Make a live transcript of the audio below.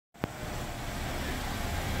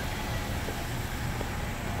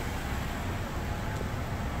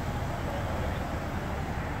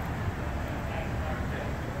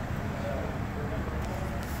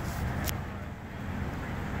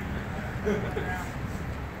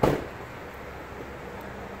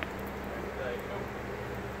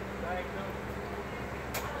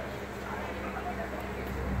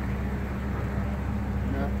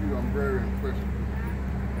Matthew, I'm very impressed.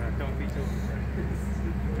 Don't be too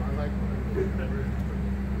I like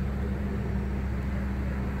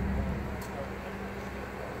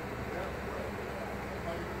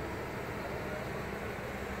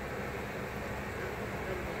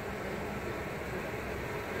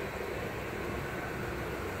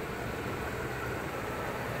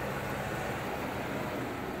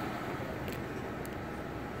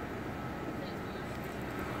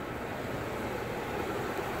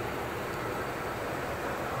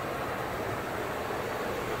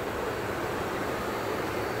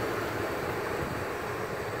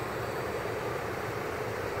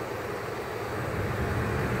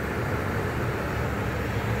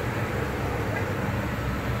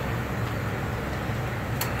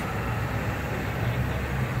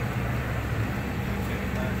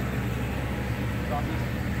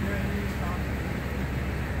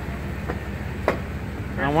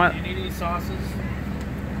Do you need any sauces? Sweet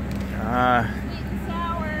and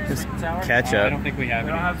sour. Just sour? Ketchup. I don't think we have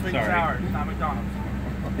any. We don't have sweet and sour. It's not McDonald's.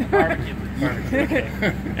 Barbecue. Okay.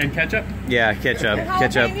 And ketchup? Yeah, ketchup. And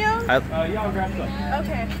Ketchup. jalapenos? Yeah, I'll grab some.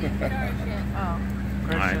 Okay. Oh.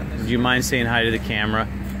 All right. Do you mind saying hi to the camera?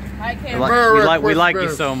 I can't. We like you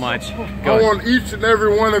so much. I Go ahead. want each and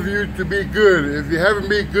every one of you to be good. If you haven't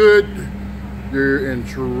been good, you're in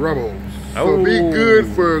trouble. So be good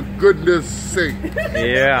for goodness sake.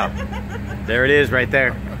 Yeah. There it is right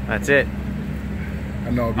there. That's it.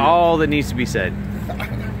 I know. All that needs to be said.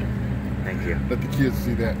 Thank you. Let the kids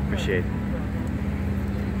see that. Appreciate it.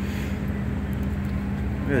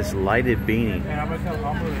 Look at this lighted beanie.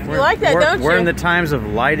 You like that, don't you? We're in the times of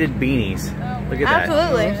lighted beanies. Look at that.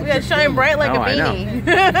 Absolutely. We gotta shine bright like a beanie.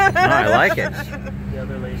 I like it.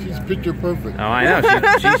 She's picture perfect. Oh, I know.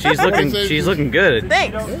 She's looking good.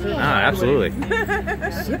 Thanks. Oh, absolutely.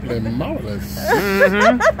 Simply marvelous.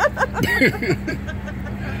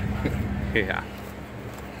 Yeah.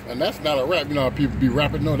 And that's not a rap. You know how people be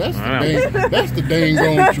rapping? No, that's the dang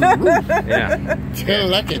on truth. Yeah. Tell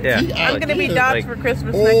like a T.I. I'm gonna be dots for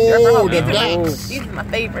Christmas next year. Oh, the dots. These are my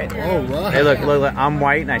favorite. All right. Hey, look, I'm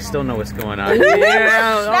white and I still know what's going on.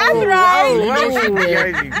 That's right.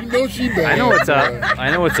 You know she bad. I know what's up.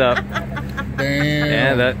 I know what's up.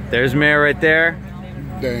 Damn. Yeah, there's Mayor right there.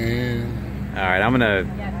 Damn. All right, I'm gonna.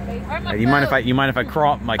 You mind if I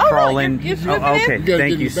crawl in? you're Oh, okay. You gotta Thank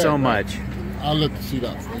get you in the so back, much. I'll let the seat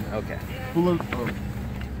out for you. Okay. Oh.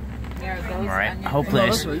 All right. Hopefully. No,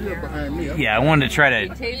 that's right. You're behind me. Yeah, I wanted to try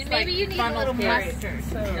to. Maybe you need a little mustard.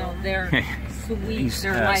 You know, they're sweet.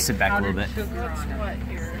 They're like sit back a little bit. sugar on it.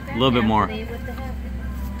 A little bit more.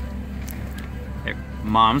 There.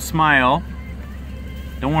 Mom, smile.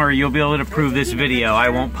 Don't worry, you'll be able to approve this video. I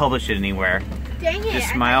won't publish it anywhere. Dang it.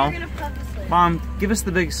 Just smile. I thought you were gonna publish it. Mom, give us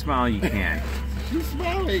the biggest smile you can. She's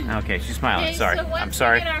smiling. Okay, she's smiling. Okay, Sorry. so once I'm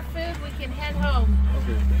sorry. we get our food, we can head home.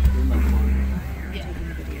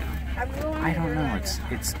 I don't know.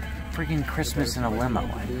 It's freaking Christmas in a limo.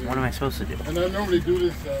 What am I supposed to do? And I normally do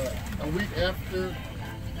this a week after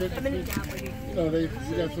Christmas. You know, we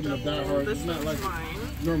got some of the diehards. It's not like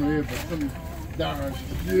normally is, but some diehards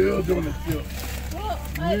still doing it still. Well,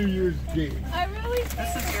 New Year's Day. I really think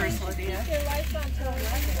this is very Lydia. Your lights on till 11.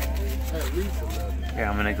 Here,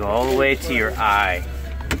 I'm gonna go all the way to your eye.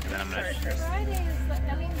 And then I'm gonna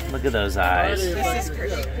look at those eyes.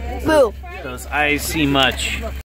 Boo. Those eyes see much.